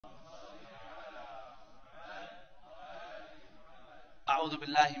أعوذ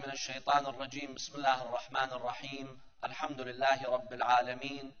بالله من الشيطان الرجيم بسم الله الرحمن الرحيم الحمد لله رب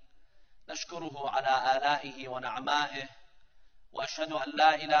العالمين نشكره على آلائه ونعمائه وأشهد أن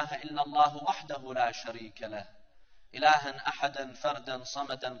لا إله إلا الله وحده لا شريك له إلها أحدا فردا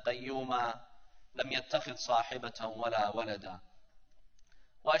صمدا قيوما لم يتخذ صاحبة ولا ولدا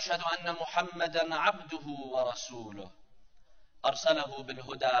وأشهد أن محمدا عبده ورسوله أرسله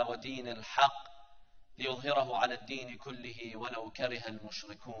بالهدى ودين الحق ليظهره على الدين كله ولو كره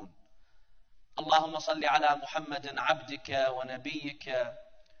المشركون. اللهم صل على محمد عبدك ونبيك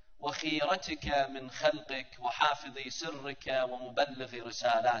وخيرتك من خلقك وحافظ سرك ومبلغ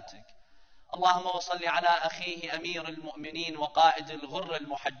رسالاتك. اللهم وصل على أخيه أمير المؤمنين وقائد الغر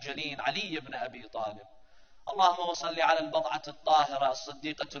المحجلين علي بن أبي طالب. اللهم وصل على البضعة الطاهرة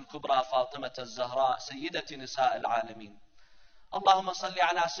الصديقة الكبرى فاطمة الزهراء سيدة نساء العالمين. اللهم صل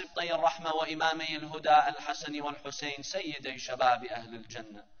على سبطي الرحمة وإمامي الهدى الحسن والحسين سيدي شباب أهل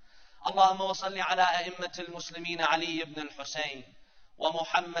الجنة. اللهم وصل على أئمة المسلمين علي بن الحسين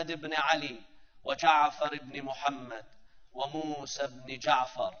ومحمد بن علي وجعفر بن محمد وموسى بن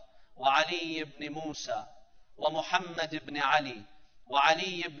جعفر وعلي بن موسى ومحمد بن علي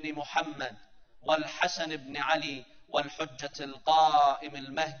وعلي بن محمد والحسن بن علي والحجة القائم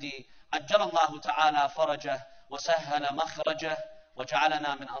المهدي عجل الله تعالى فرجه وسهل مخرجه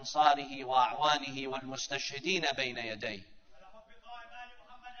وجعلنا من أنصاره وأعوانه والمستشهدين بين يديه.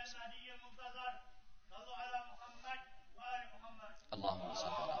 اللهم صل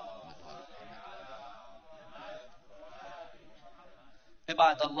على محمد.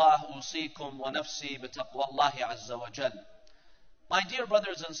 عباد الله أوصيكم ونفسي بتقوى الله عز وجل. My dear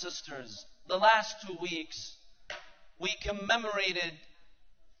brothers and sisters, the last 2 weeks we commemorated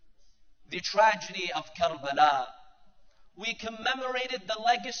the tragedy of Karbala. We commemorated the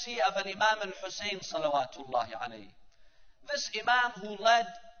legacy of an Imam al-Hussain salawatullahi alayhi. This Imam who led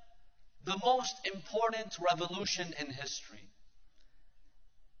the most important revolution in history.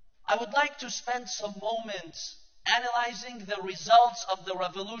 I would like to spend some moments analyzing the results of the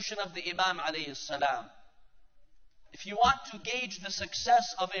revolution of the Imam alayhi salam. If you want to gauge the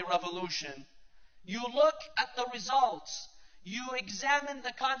success of a revolution, you look at the results. You examine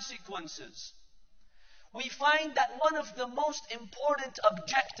the consequences. We find that one of the most important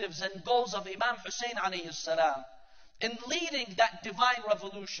objectives and goals of Imam Hussain alayhi salam in leading that divine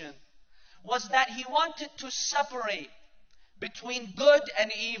revolution was that he wanted to separate between good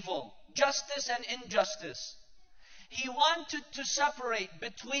and evil, justice and injustice. He wanted to separate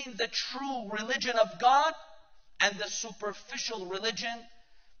between the true religion of God and the superficial religion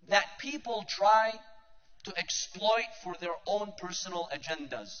that people try to exploit for their own personal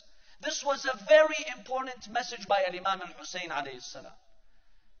agendas. This was a very important message by Imam al-Hussain alayhi salam.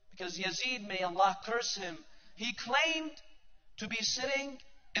 Because Yazid, may Allah curse him, he claimed to be sitting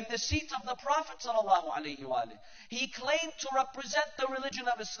in the seat of the Prophet sallallahu alayhi wa alayhi. He claimed to represent the religion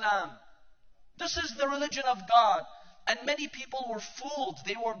of Islam. This is the religion of God. And many people were fooled.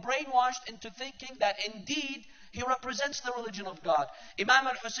 They were brainwashed into thinking that indeed he represents the religion of God. Imam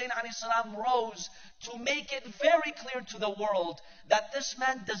al-Hussain alayhi salam rose to make it very clear to the world that this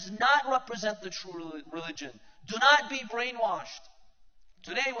man does not represent the true religion. Do not be brainwashed.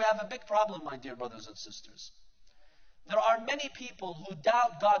 Today we have a big problem, my dear brothers and sisters. There are many people who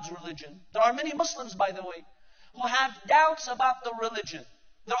doubt God's religion. There are many Muslims, by the way, who have doubts about the religion.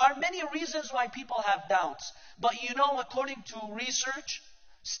 There are many reasons why people have doubts. But you know, according to research,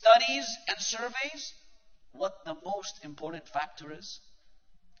 studies, and surveys, what the most important factor is?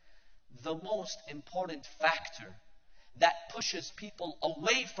 The most important factor that pushes people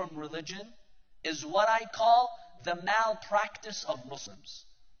away from religion is what I call the malpractice of Muslims.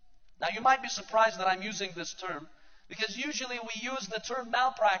 Now you might be surprised that I'm using this term, because usually we use the term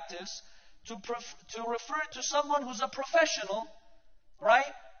malpractice to refer to someone who's a professional,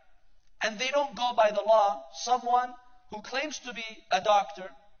 right? And they don't go by the law. Someone who claims to be a doctor,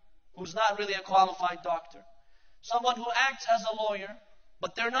 who's not really a qualified doctor. Someone who acts as a lawyer,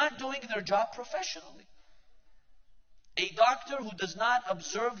 but they're not doing their job professionally. A doctor who does not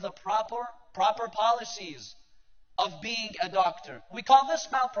observe the proper policies of being a doctor. We call this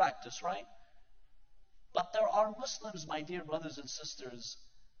malpractice, right? But there are Muslims, my dear brothers and sisters,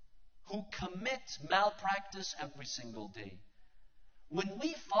 who commit malpractice every single day. When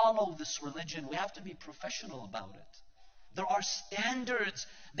we follow this religion, we have to be professional about it. There are standards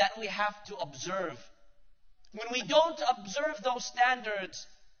that we have to observe. When we don't observe those standards,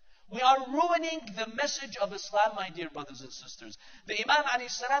 we are ruining the message of Islam, my dear brothers and sisters. The Imam alayhi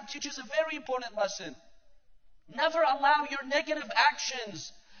salam teaches a very important lesson. Never allow your negative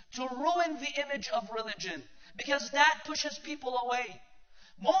actions to ruin the image of religion, because that pushes people away.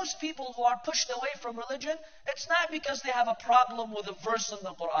 Most people who are pushed away from religion, it's not because they have a problem with a verse in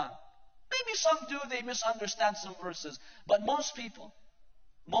the Quran. Maybe some do, they misunderstand some verses. But most people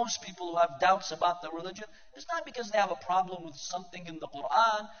who have doubts about the religion, it's not because they have a problem with something in the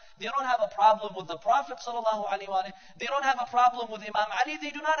Quran. They don't have a problem with the Prophet ﷺ. They don't have a problem with Imam Ali. They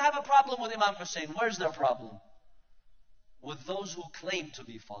do not have a problem with Imam Hussain. Where's their problem? With those who claim to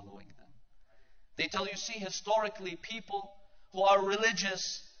be following them. They tell you, see, historically, people who are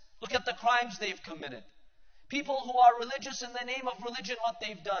religious, look at the crimes they've committed. People who are religious in the name of religion, what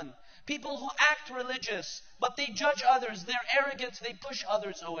they've done. People who act religious, but they judge others. They're arrogant, they push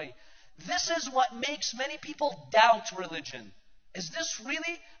others away. This is what makes many people doubt religion. Is this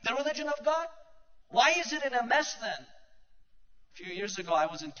really the religion of God? Why is it in a mess then? A few years ago, I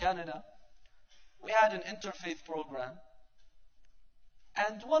was in Canada. We had an interfaith program.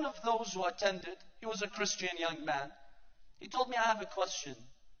 And one of those who attended, he was a Christian young man. He told me, I have a question.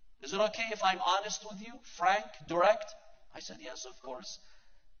 Is it okay if I'm honest with you? Frank, direct? I said, yes, of course.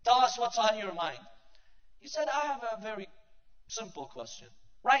 Tell us what's on your mind. He said, I have a very simple question.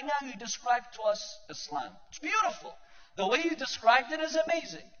 Right now you described to us Islam. It's beautiful. The way you described it is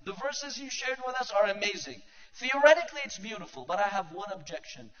amazing. The verses you shared with us are amazing. Theoretically it's beautiful, but I have one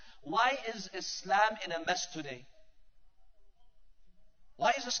objection. Why is Islam in a mess today?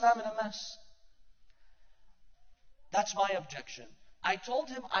 Why is Islam in a mess? That's my objection. I told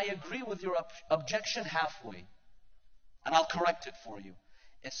him, I agree with your objection halfway. And I'll correct it for you.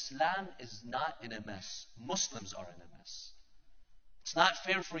 Islam is not in a mess. Muslims are in a mess. It's not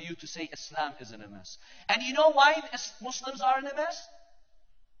fair for you to say Islam is in a mess. And you know why Muslims are in a mess?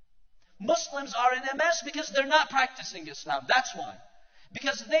 Muslims are in a mess because they're not practicing Islam. That's why.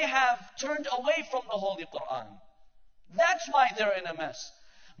 Because they have turned away from the Holy Quran. That's why they're in a mess.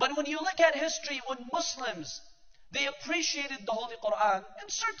 But when you look at history, when Muslims, they appreciated the Holy Quran in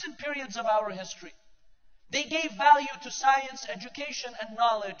certain periods of our history. They gave value to science, education, and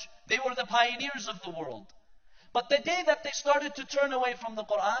knowledge. They were the pioneers of the world. But the day that they started to turn away from the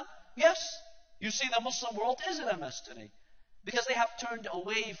Quran, yes, you see the Muslim world is in a mess today. Because they have turned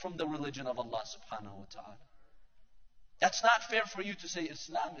away from the religion of Allah subhanahu wa ta'ala. That's not fair for you to say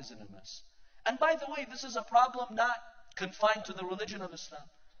Islam is in a mess. And by the way, this is a problem not confined to the religion of Islam.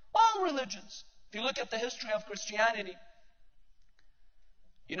 All religions. If you look at the history of Christianity,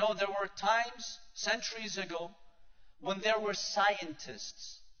 you know, there were times, centuries ago, when there were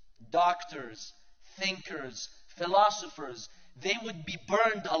scientists, doctors, thinkers, philosophers. They would be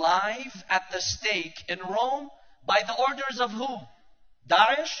burned alive at the stake in Rome by the orders of who?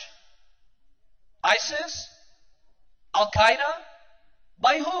 Daesh? ISIS? Al-Qaeda?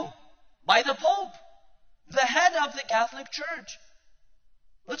 By who? By the Pope, the head of the Catholic Church.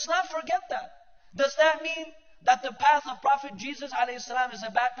 Let's not forget that. Does that mean that the path of Prophet Jesus ﷺ is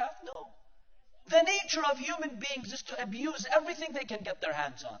a bad path? No. The nature of human beings is to abuse everything they can get their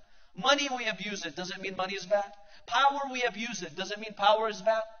hands on. Money, we abuse it. Does it mean money is bad? Power, we abuse it. Does it mean power is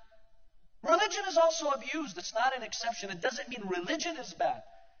bad? Religion is also abused. It's not an exception. It doesn't mean religion is bad.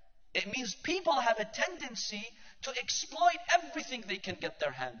 It means people have a tendency to exploit everything they can get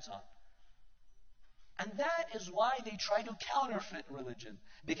their hands on. And that is why they try to counterfeit religion.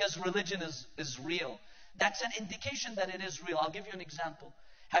 Because religion is real. That's an indication that it is real. I'll give you an example.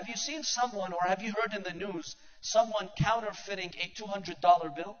 Have you seen someone, or have you heard in the news, someone counterfeiting a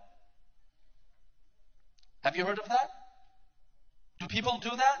 $200 bill? Have you heard of that? Do people do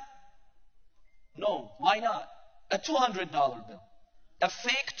that? No. Why not? A $200 bill. A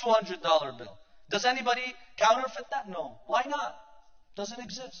fake $200 bill. Does anybody counterfeit that? No. Why not? Doesn't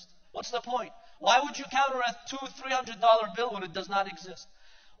exist. What's the point? Why would you counterfeit a $200-300 bill when it does not exist?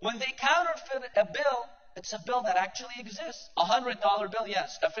 When they counterfeit a bill, it's a bill that actually exists. A $100 bill,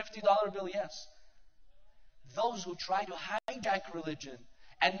 yes. A $50 bill, yes. Those who try to hijack religion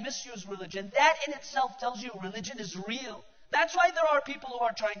and misuse religion, that in itself tells you religion is real. That's why there are people who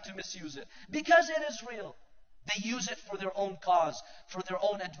are trying to misuse it. Because it is real. They use it for their own cause, for their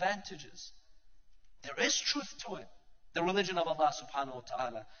own advantages. There is truth to it. The religion of Allah subhanahu wa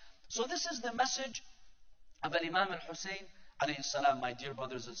ta'ala. So this is the message of Imam al-Hussain alayhi salam, my dear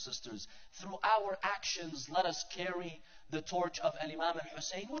brothers and sisters. Through our actions, let us carry the torch of Imam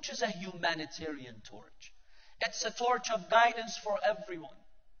al-Hussain, which is a humanitarian torch. It's a torch of guidance for everyone.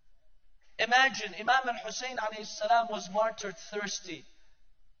 Imagine, Imam al-Hussain alayhi salam was martyred thirsty.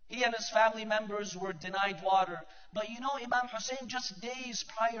 He and his family members were denied water. But you know, Imam Hussain, just days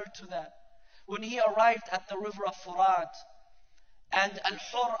prior to that, when he arrived at the river of Furat, and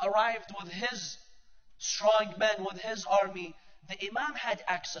Al-Hur arrived with his strong men, with his army, the Imam had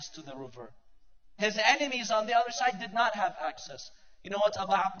access to the river. His enemies on the other side did not have access. You know what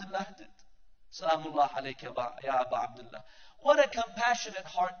Abu Abdullah did? Salamullah alayka ya Abu Abdullah. What a compassionate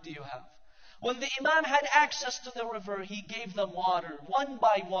heart do you have. When the Imam had access to the river, he gave them water, one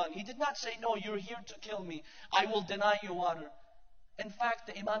by one. He did not say, no, you're here to kill me. I will deny you water. In fact,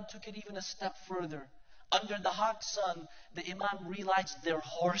 the Imam took it even a step further. Under the hot sun, the Imam realized their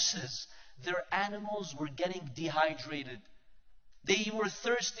horses, their animals were getting dehydrated. They were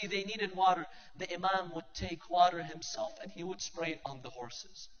thirsty, they needed water. The Imam would take water himself and he would spray it on the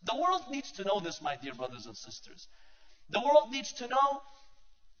horses. The world needs to know this, my dear brothers and sisters. The world needs to know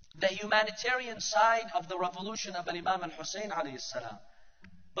the humanitarian side of the revolution of Imam Hussain alayhi salam.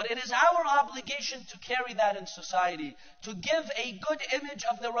 But it is our obligation to carry that in society, to give a good image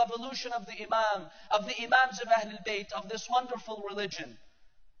of the revolution of the Imam, of the Imams of Ahlul Bayt, of this wonderful religion.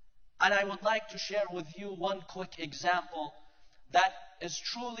 And I would like to share with you one quick example that is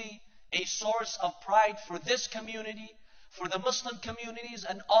truly a source of pride for this community, for the Muslim communities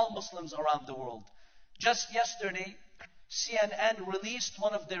and all Muslims around the world. Just yesterday, CNN released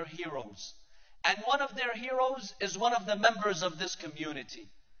one of their heroes. And one of their heroes is one of the members of this community.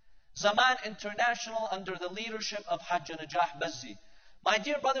 Zaman International, under the leadership of Hajj Najah Bazzi. My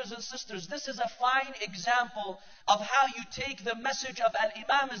dear brothers and sisters, this is a fine example of how you take the message of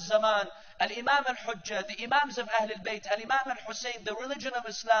Al-Imam al-Zaman, Al-Imam al-Hujjah, the Imams of Ahlul Bayt, Al-Imam al-Hussain, the religion of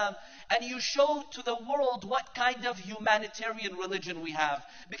Islam, and you show to the world what kind of humanitarian religion we have,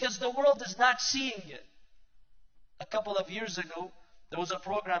 because the world is not seeing it. A couple of years ago, there was a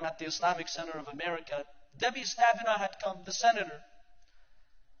program at the Islamic Center of America. Debbie Stabenow had come, the senator,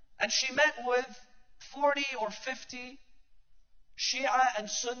 and she met with 40 or 50 Shia and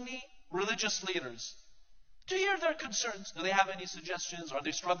Sunni religious leaders to hear their concerns. Do they have any suggestions? Are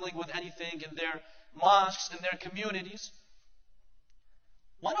they struggling with anything in their mosques, in their communities?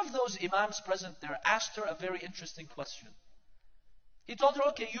 One of those imams present there asked her a very interesting question. He told her,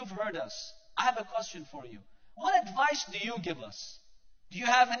 okay, you've heard us. I have a question for you. What advice do you give us? Do you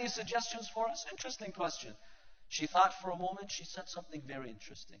have any suggestions for us? Interesting question. She thought for a moment. She said something very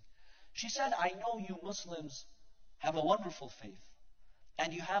interesting. She said, I know you Muslims have a wonderful faith,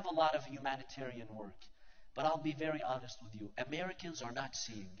 and you have a lot of humanitarian work. But I'll be very honest with you. Americans are not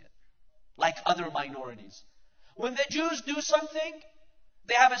seeing it, like other minorities. When the Jews do something,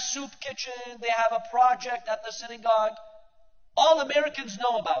 they have a soup kitchen, they have a project at the synagogue. All Americans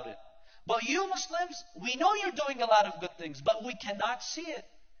know about it. But you Muslims, we know you're doing a lot of good things, but we cannot see it.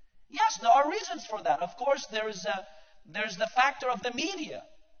 Yes, there are reasons for that. Of course, there's the factor of the media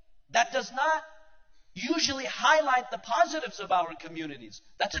that does not usually highlight the positives of our communities.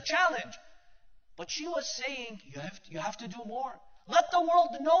 That's a challenge. But she was saying, you have to do more. Let the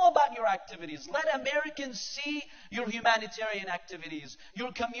world know about your activities. Let Americans see your humanitarian activities,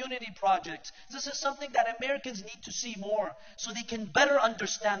 your community projects. This is something that Americans need to see more so they can better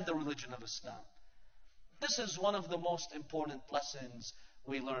understand the religion of Islam. This is one of the most important lessons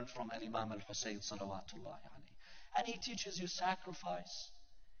we learned from Imam al-Hussain salawatullahi alayhi. And he teaches you sacrifice.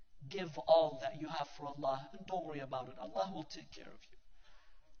 Give all that you have for Allah and don't worry about it. Allah will take care of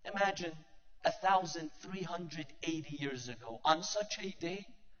you. Imagine 1,380 years ago, on such a day,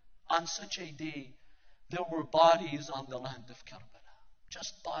 there were bodies on the land of Karbala.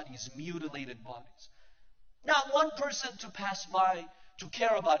 Just bodies, mutilated bodies. Not one person to pass by to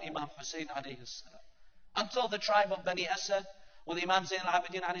care about Imam Hussain alayhi salam. Until the tribe of Bani Asad, with Imam Zayn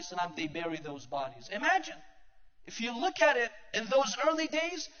al-Abidin alayhi salam, they bury those bodies. Imagine, if you look at it in those early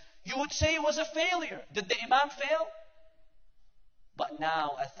days, you would say it was a failure. Did the Imam fail? But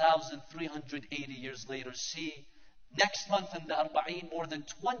now, 1,380 years later, see, next month in the Arba'een, more than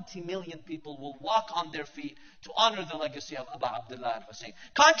 20 million people will walk on their feet to honor the legacy of Abu Abdullah al-Hussain.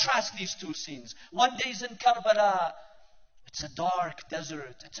 Contrast these two scenes. One day's in Karbala. It's a dark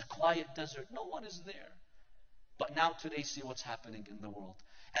desert. It's a quiet desert. No one is there. But now today, see what's happening in the world.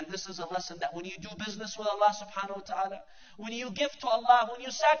 And this is a lesson that when you do business with Allah subhanahu wa ta'ala, when you give to Allah, when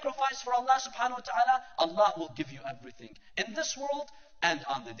you sacrifice for Allah subhanahu wa ta'ala, Allah will give you everything in this world and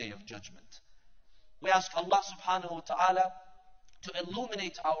on the day of judgment. We ask Allah subhanahu wa ta'ala to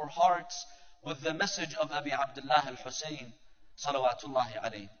illuminate our hearts with the message of Abi Abdullah al-Hussain salawatullahi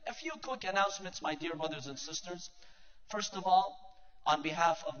alayhi. A few quick announcements, my dear brothers and sisters. First of all, on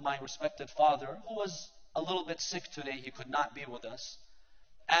behalf of my respected father, who was a little bit sick today, he could not be with us,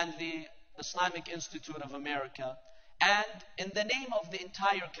 and the Islamic Institute of America, and in the name of the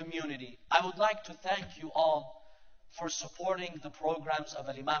entire community, I would like to thank you all for supporting the programs of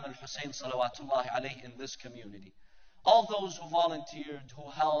Imam al-Hussain salawatullahi alayhi in this community. All those who volunteered, who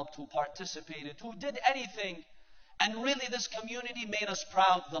helped, who participated, who did anything, and really this community made us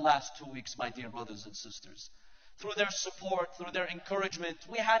proud the last 2 weeks, my dear brothers and sisters. through their support, through their encouragement.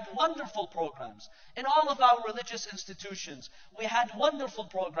 We had wonderful programs. In all of our religious institutions, we had wonderful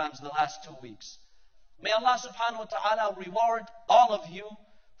programs the last 2 weeks. May Allah subhanahu wa ta'ala reward all of you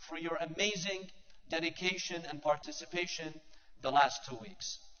for your amazing dedication and participation the last 2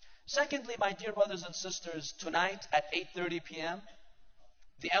 weeks. Secondly, my dear brothers and sisters, tonight at 8:30 p.m.,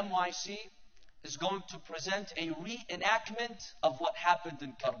 the MYC is going to present a reenactment of what happened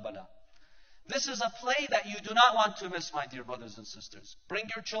in Karbala. This is a play that you do not want to miss, my dear brothers and sisters. Bring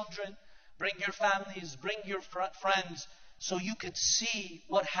your children, bring your families, bring your friends, so you could see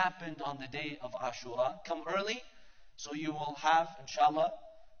what happened on the day of Ashura. Come early, so you will have, inshallah,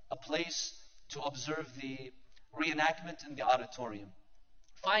 a place to observe the reenactment in the auditorium.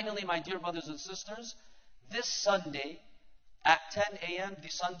 Finally, my dear brothers and sisters, this Sunday at 10 a.m. the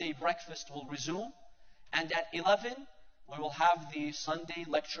Sunday breakfast will resume, and at 11 we will have the Sunday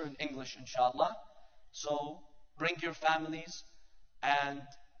lecture in English, inshallah. So bring your families, and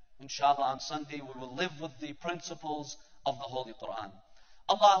inshallah on Sunday we will live with the principles of the Holy Quran.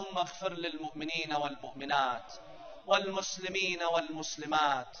 Allahumma aghfir lil mu'minina wal mu'minat wal muslimina wal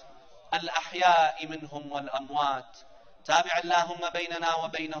muslimat al ahya'i minhum wal amwat. تابع اللهم بيننا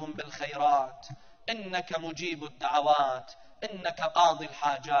وبينهم بالخيرات إنك مجيب الدعوات إنك قاضي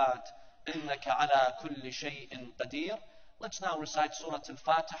الحاجات إنك على كل شيء قدير. Let's now recite Surah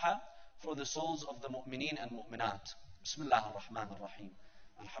Al-Fatiha for the souls of the mu'mineen and mu'minat. بسم الله الرحمن الرحيم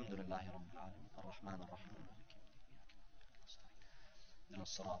الحمد لله رب العالمين الرحمن الرحيم مالك يوم الدين إهدنا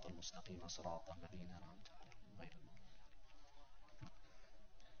الصراط المستقيم صراط الذين أنعمت عليهم غير المغضوب.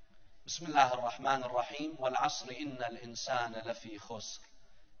 بسم الله الرحمن الرحيم والعصر إن الإنسان لفي خسر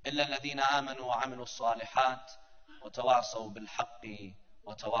إلا الذين آمنوا وعملوا الصالحات وتواصوا بالحق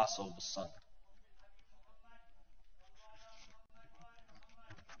وتواصوا بالصبر.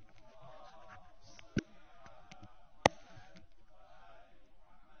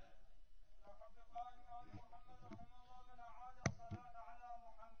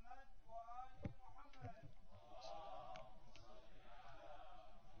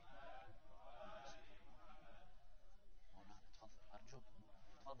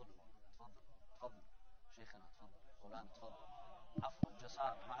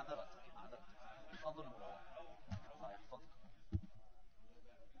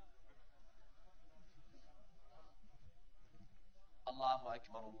 الله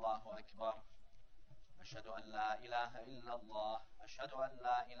أكبر الله أكبر أشهد أن لا إله إلا الله أشهد أن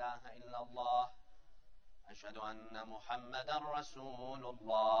لا إله إلا الله أشهد أن محمدا رسول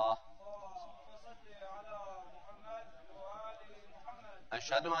الله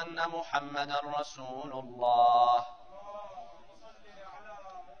أشهد أن محمدا رسول الله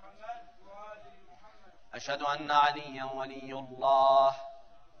أشهد أن عليا ولي الله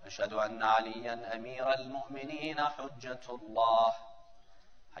أشهد أن عليا أمير المؤمنين حجة الله.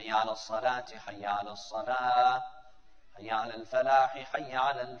 حي على الصلاة حي على الصلاة حي على الفلاح حي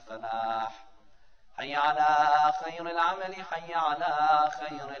على الفلاح حي على خير العمل حي على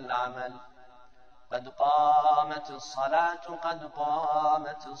خير العمل. قد قامت الصلاة قد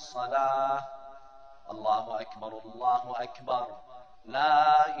قامت الصلاة. الله أكبر الله أكبر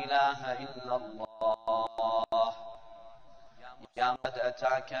لا إله إلا الله. يا قد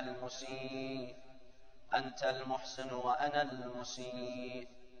أتاك المسيء أنت المحسن وأنا المسيء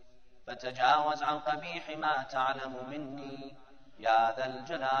فتجاوز عن قبيح ما تعلم مني يا ذا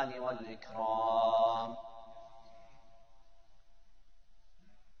الجلال والإكرام.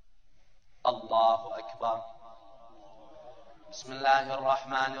 الله أكبر. بسم الله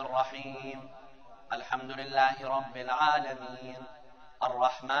الرحمن الرحيم الحمد لله رب العالمين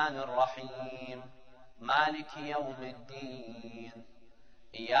الرحمن الرحيم مالك يوم الدين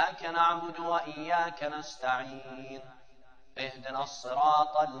إياك نعبد وإياك نستعين اهدنا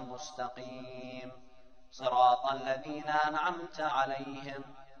الصراط المستقيم صراط الذين أنعمت عليهم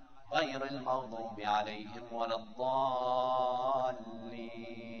غير المغضوب عليهم ولا الضالين.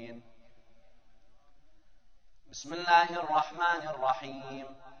 بسم الله الرحمن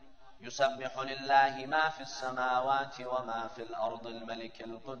الرحيم يسبح لله ما في السماوات وما في الأرض الملك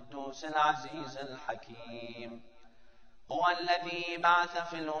القدوس العزيز الحكيم. هو الذي بعث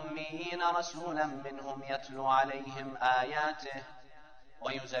في الأميين رسولا منهم يتلو عليهم آياته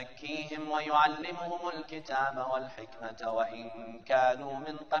ويزكيهم ويعلمهم الكتاب والحكمة وإن كانوا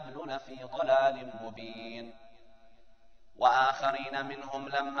من قبل لفي ضلال مبين. وآخرين منهم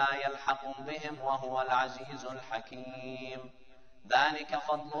لما يلحقوا بهم وهو العزيز الحكيم. ذلك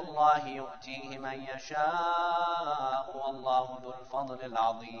فضل الله يؤتيه من يشاء والله ذو الفضل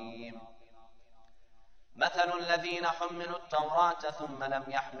العظيم. مثل الذين حملوا التوراة ثم لم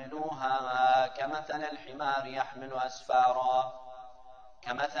يحملوها كمثل الحمار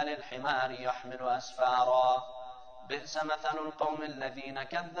يحمل أسفارا بئس مثل القوم الذين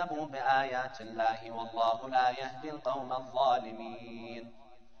كذبوا بآيات الله والله لا يهدي القوم الظالمين.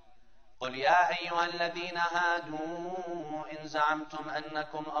 قل يا أيها الذين هادوا إن زعمتم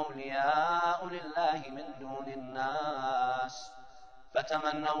أنكم أولياء لله من دون الناس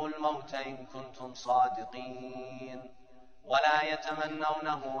فتمنوا الموت إن كنتم صادقين ولا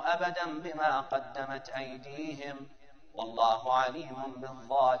يتمنونه أبدا بما قدمت أيديهم والله عليم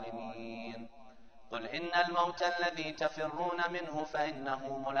بالظالمين. قل إن الموت الذي تفرون منه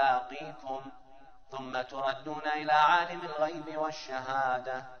فإنه ملاقيكم ثم تردون إلى عالم الغيب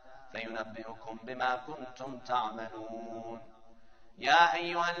والشهادة فينبئكم بما كنتم تعملون. يا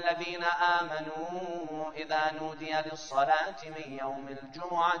أيها الذين آمنوا إذا نودي للصلاة من يوم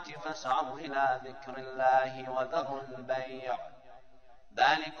الجمعة فاسعوا إلى ذكر الله وذروا البيع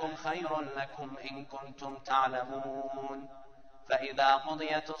ذلكم خير لكم إن كنتم تعلمون. فإذا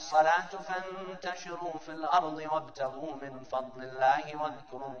قضيت الصلاة فانتشروا في الأرض وابتغوا من فضل الله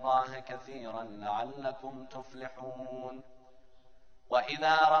واذكروا الله كثيرا لعلكم تفلحون.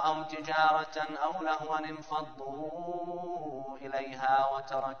 وإذا رأوا تجارة أو لهوا انفضوا إليها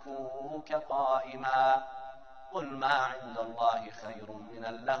وتركوك قائما قل ما عند الله خير من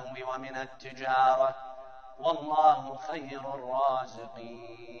اللهو ومن التجارة والله خير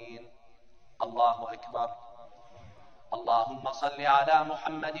الرازقين. الله أكبر. اللهم صل على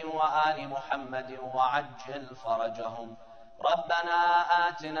محمد وآل محمد وعجل فرجهم. ربنا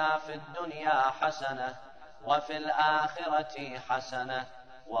آتنا في الدنيا حسنة وفي الآخرة حسنة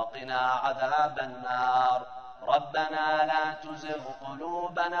وقنا عذاب النار. ربنا لا تزغ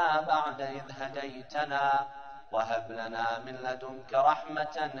قلوبنا بعد إذ هديتنا وهب لنا من لدنك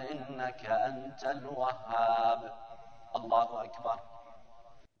رحمة إنك أنت الوهاب. الله أكبر.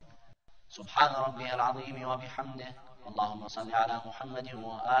 سبحان ربي العظيم وبحمده. اللهم صل على محمد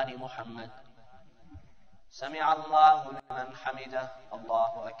وآل محمد. سمع الله لمن حمده.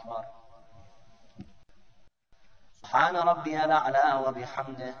 الله أكبر. سبحان ربي الأعلى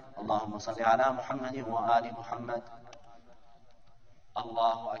وبحمده. اللهم صل على محمد وآل محمد.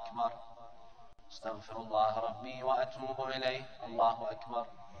 الله أكبر. استغفر الله ربي وأتوب إليه. الله أكبر.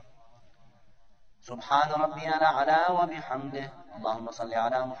 سبحان ربي الأعلى وبحمده. اللهم صل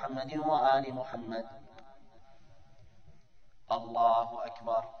على محمد وآل محمد. الله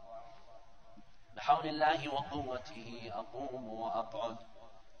أكبر. بحول الله وقوته أقوم وأقعد.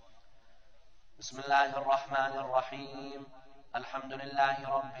 بسم الله الرحمن الرحيم. الحمد لله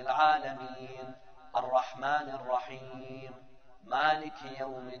رب العالمين الرحمن الرحيم مالك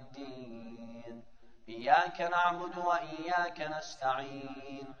يوم الدين. إياك نعبد وإياك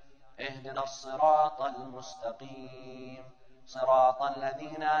نستعين. اهدنا الصراط المستقيم صراط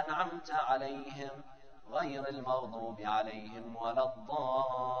الذين أنعمت عليهم غير المغضوب عليهم ولا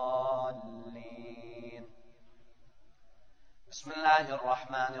الضالين. بسم الله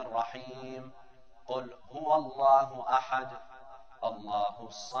الرحمن الرحيم. قل هو الله أحد الله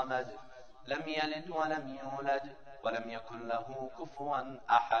الصمد لم يلد ولم يولد ولم يكن له كفوا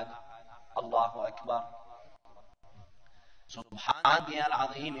أحد. الله أكبر. سبحان ربي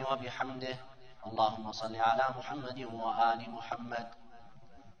العظيم وبحمده. اللهم صل على محمد وآل محمد.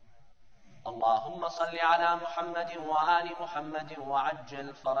 اللهم صل على محمد وآل محمد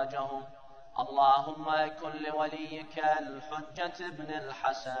وعجل فرجهم. اللهم كن لوليك الحجة بن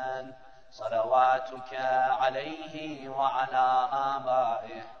الحسن صلواتك عليه وعلى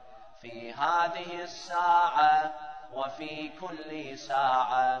آبائه في هذه الساعة وفي كل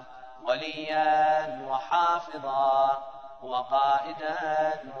ساعة وليا وحافظا وقائدا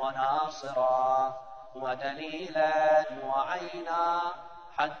وناصرا ودليلا وعينا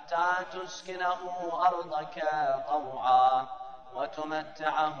حتى تسكنه أرضك طوعا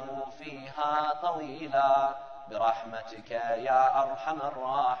وتمتعه فيها طويلا برحمتك يا أرحم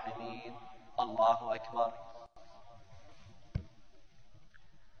الراحمين. الله أكبر.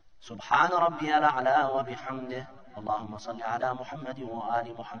 سبحان ربي الأعلى وبحمده. اللهم صل على محمد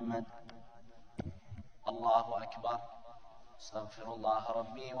وآل محمد. الله أكبر. استغفر الله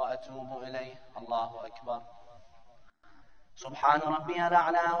ربي وأتوب إليه. الله أكبر. سبحان ربي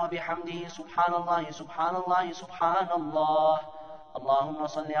الأعلى وبحمده. سبحان الله سبحان الله سبحان الله. اللهم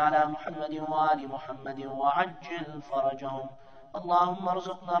صل على محمد وآل محمد وعجل فرجهم. اللهم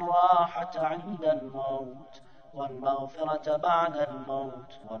ارزقنا الراحة عند الموت والمغفرة بعد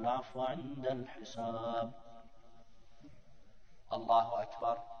الموت والعفو عند الحساب. الله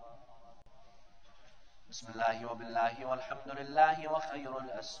أكبر. بسم الله وبالله والحمد لله وخير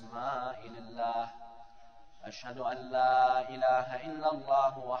الأسماء لله. أشهد أن لا إله إلا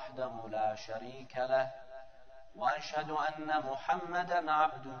الله وحده لا شريك له، وأشهد أن محمدا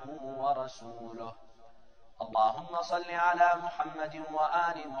عبده ورسوله. اللهم صل على محمد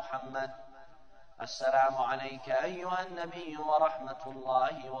وآل محمد. السلام عليك أيها النبي ورحمة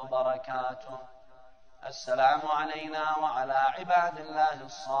الله وبركاته. السلام علينا وعلى عباد الله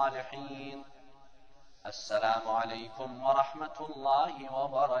الصالحين. السلام عليكم ورحمة الله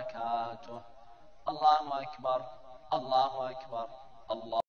وبركاته. الله أكبر، الله أكبر، الله